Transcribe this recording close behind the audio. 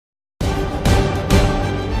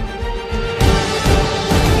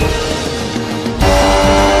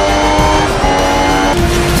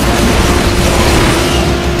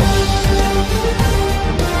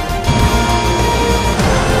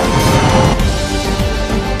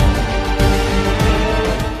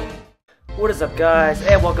is up, guys,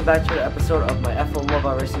 and welcome back to an episode of my F1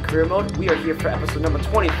 Mobile Racing Career Mode. We are here for episode number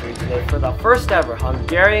 23 today for the first ever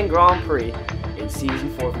Hungarian Grand Prix in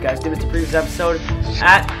Season 4. If you guys did miss the previous episode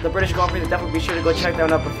at the British Grand Prix, then definitely be sure to go check that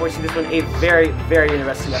one out before you see this one. A very, very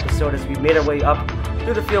interesting episode as we made our way up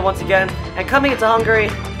through the field once again. And coming into Hungary,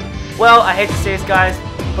 well, I hate to say this, guys,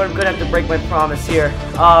 but I'm going to have to break my promise here.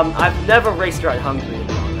 I've never raced around Hungary, to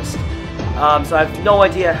be honest. So I have no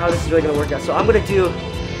idea how this is really going to work out. So I'm going to do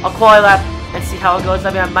a quali lap and see how it goes.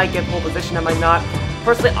 I mean, I might get pole position, I might not.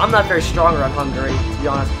 Personally, I'm not very strong around Hungary, to be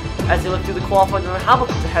honest. As they look through the qualifying,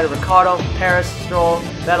 Hamilton's ahead of Ricardo, Paris, Stroll,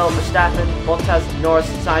 Vettel, Verstappen, Bottas, Norris,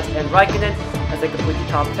 Sainz, and Raikkonen as they complete the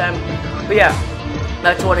top 10. But yeah,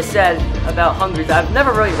 that's what I said about Hungary. I've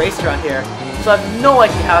never really raced around here, so I have no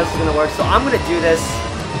idea how this is going to work. So I'm going to do this.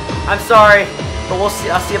 I'm sorry, but we'll see.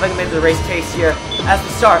 I'll see if I can make the race taste here. As we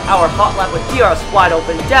start our hot lap with DRS wide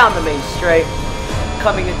open down the main straight.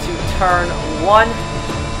 Coming into turn 1,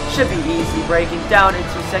 should be easy. Braking down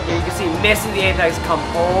into second. You can see missing the apex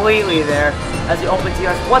completely there as he opens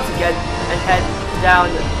DRS once again and head down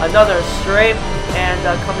another straight and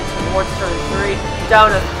coming towards turn 3, down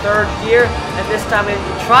to third gear. And this time we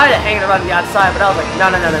try to hang it around the outside, but I was like, no,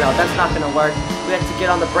 that's not going to work. We had to get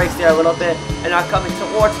on the brakes there a little bit, and now coming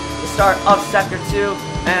towards the start of sector 2,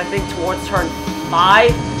 and I think towards turn 5.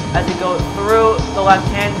 As we go through the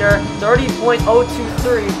left-hander, 30.023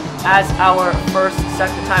 as our first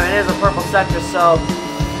sector time. It is a purple sector, so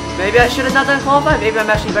maybe I should have not done qualifying. Maybe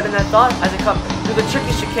I'm actually better than I thought. As I come through the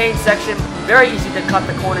tricky chicane section, very easy to cut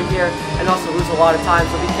the corner here and also lose a lot of time,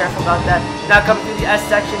 so be careful about that. Now coming through the S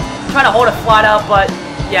section, trying to hold it flat out, but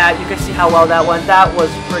yeah, you can see how well that went. That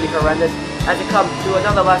was pretty horrendous. As we come through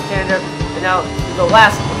another left-hander, and now through the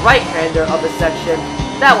last right-hander of the section,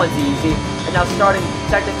 that one's easy. And now starting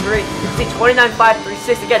sector 3, you can see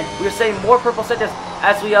 29.536. Again, we were saying more purple sectors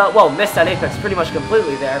as we, missed that apex pretty much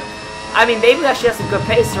completely there. I mean, maybe we actually have some good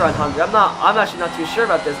pace around Hungary. I'm actually not too sure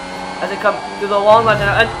about this. As they come through the long left,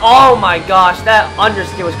 and oh my gosh, that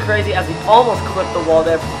understeer was crazy as he almost clipped the wall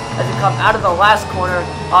there. As we come out of the last corner,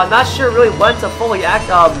 not sure really when to fully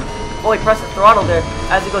press the throttle there.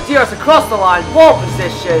 As he goes DRS across the line, pole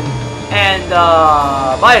position, and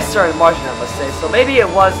by a certain margin, I must say. So maybe it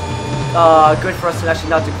was good for us to actually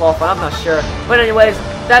not to qualify. I'm not sure. But anyways,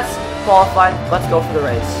 that's qualified. Let's go for the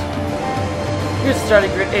race. Here's the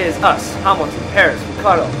starting grid. It is us, Hamilton, Paris,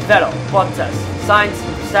 Ricardo, Vettel, Bottas, Sainz,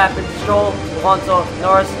 Verstappen, Stroll, Alonso,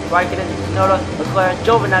 Norris, Raikkonen, Tsunoda, Leclerc,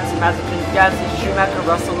 Giovinazzi, Mazepin, Gasly, Schumacher,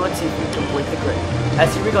 Russell, Latifi complete the grid.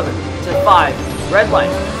 As we go to 5, red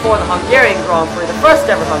light for the Hungarian Grand Prix, the first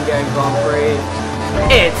ever Hungarian Grand Prix.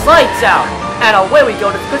 It's lights out, and away we go.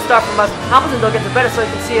 It's a good start from us. Hamilton though gets it better, so you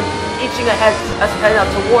can see him inching ahead as we head out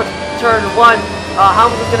towards turn 1.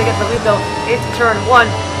 Hamilton's gonna get the lead though into turn 1.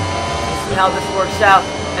 Let's see how this works out.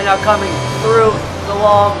 And now coming through the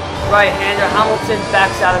long right-hander, Hamilton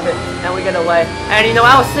backs out of it, and we get away. And you know,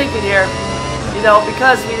 I was thinking here, you know,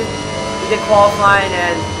 because we did qualifying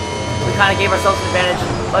and we kind of gave ourselves an advantage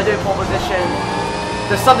by doing pole position.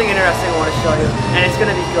 There's something interesting I want to show you, and it's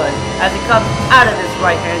going to be good. As we come out of this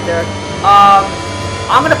right-hander,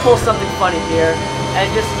 I'm going to pull something funny here,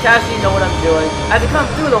 and just casually know what I'm doing. As we come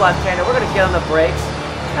through the left-hander, we're going to get on the brakes,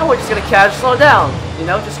 and we're just going to casually slow down. You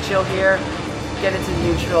know, just chill here, get into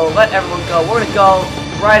neutral, let everyone go. We're going to go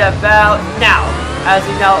right about now. As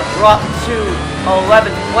we now drop to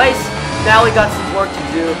 11th place, now we got some work to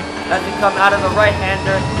do. As we come out of the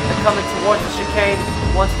right-hander and coming towards the chicane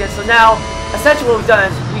once again. So now, essentially what we've done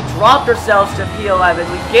is we dropped ourselves to P11.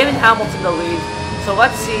 We've given Hamilton the lead. So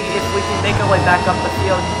let's see if we can make our way back up the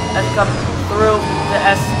field as we come through the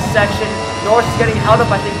S section. Norris is getting held up,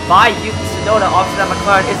 I think, by Yuki Tsunoda. Obviously, that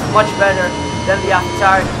McLaren is much better than the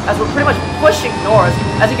AlphaTauri, as we're pretty much pushing Norris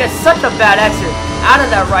as he gets such a bad exit out of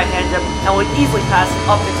that right-hander, and we easily pass him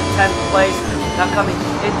up into 10th place. Now coming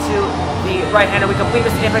into the right-hander, we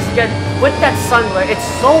completely miss the apex again. With that sun glare, it's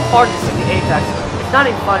so hard to see the apex. It's not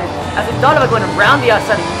even funny. As I thought about going around the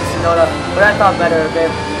outside of Yuki Tsunoda, but I thought better of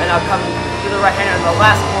him. And now coming through the right-hander in the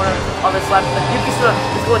last corner of this lap, Yuki Tsunoda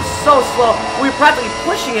is going so slow. We were practically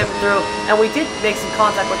pushing him through, and we did make some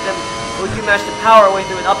contact with him. We do manage to power our way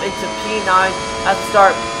through and up into P9 as we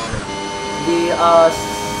start the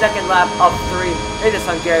second lap of 3 in this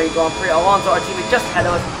Hungarian Grand Prix. Alonso, our teammate, just ahead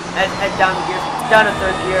of us, and head down the gears, down to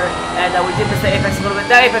third gear, and we did miss the apex a little bit.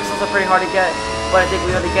 That apex is also pretty hard to get, but I think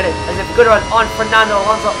we ought to get it. As if a good run on Fernando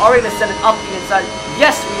Alonso, are we going to send it up the inside?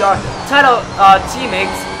 Yes, we are. Title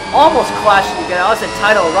teammates almost clashing together. I said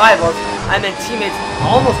title rivals. I meant teammates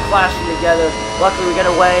almost clashing together. Luckily, we get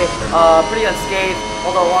away pretty unscathed,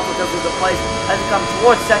 although Alonso does lose a place. As we come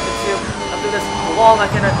towards sector 2, through this long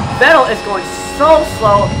left-hander. Vettel is going so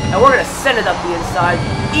slow, and we're going to send it up the inside.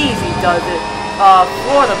 Easy does it.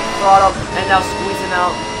 For the throttle, and now squeezing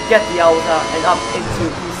out. Get the elbows out, and up into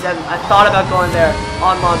P7. I thought about going there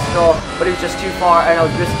on Stroll, but he was just too far, and I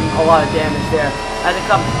was risking a lot of damage there. As it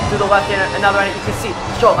comes through the left-hander, another right, you can see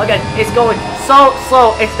Stroll, again, it's going so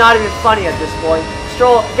slow, it's not even funny at this point.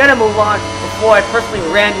 Stroll, gonna move on before I personally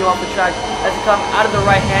ran you off the track as you come out of the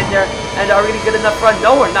right hand there. And are we gonna get enough run?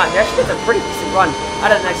 No, we're not. He actually gets a pretty decent run out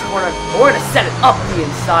of the next corner. But we're gonna set it up the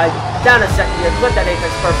inside, down to second gear, clip that apex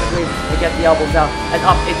perfectly, and get the elbows out and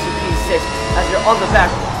up into P6 as you're on the back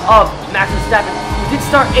of Max Verstappen. He did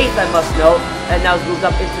start 8th, I must note, and now he's moved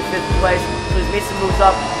up into 5th place. So he's made some moves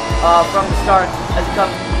up from the start as he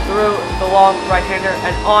comes through the long right-hander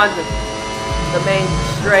and on the main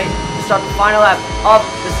straight to start the final lap of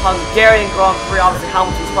this Hungarian Grand Prix. Obviously,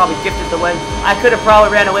 Hamilton's probably gifted the win. I could have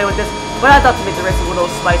probably ran away with this, but I thought to make the race a little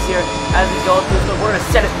spicier as we go through. So we're going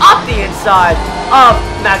to set it up the inside of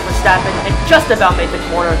Max Verstappen and just about made the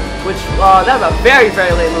corner, which that was a very,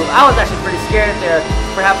 very late move. I was actually pretty scared there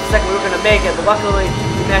for half a second we were going to make it, but luckily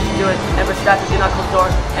we managed to do it, and Verstappen did not close the door.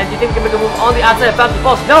 And do you think he can make a move on the outside of bounce the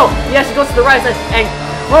balls? No! He actually goes to the right side and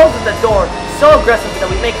closes the door so aggressively that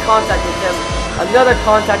we make contact with him. Another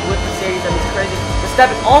contact with Mercedes, that was crazy.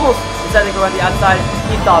 Verstappen almost decided to go around the outside.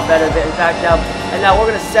 He thought better of it and backed out. And now we're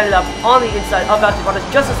going to set it up on the inside of Valtteri Bottas,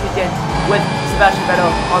 just as we did with Sebastian Vettel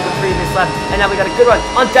on the previous lap. And now we got a good run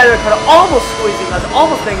on Daniel Ricciardo, almost squeezing us,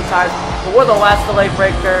 almost making tires. But we're the last delay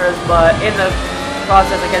breakers. But in the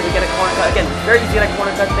process, again, we get a corner cut. Again, very easy to get a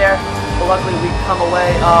corner cut there. But luckily, we come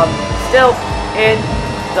away still in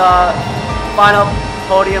the final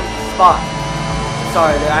podium spot.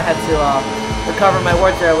 Sorry there, I had to recover my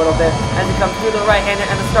words there a little bit as he comes through the right-hander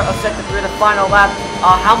and the start of sector 3, the final lap.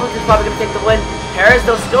 Hamilton's probably going to take the win. Perez,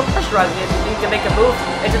 though, still pressurizing him. He can make a move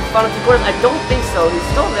into the final 2 quarters. I don't think so. He's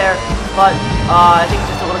still there, but I think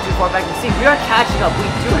he's just a little too far back. You see, we are catching up. We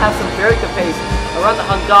do have some very good pace around the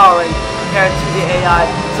Hungarian compared to the AI.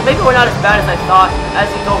 So maybe we're not as bad as I thought as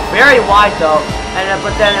we go very wide, though. And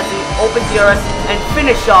but then as we open DRS and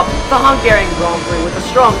finish up the Hungarian Grand Prix with a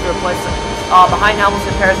strong 3rd place. Behind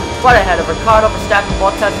Hamilton, Perez, but ahead of Ricciardo, Verstappen,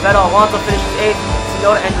 Bottas, Vettel, Alonso finishes 8th,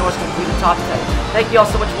 Tsunoda and Norris complete the top 10. Thank you all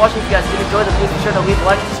so much for watching. If you guys did enjoy the, please be sure to leave a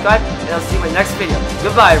like and subscribe, and I'll see you in my next video.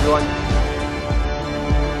 Goodbye, everyone.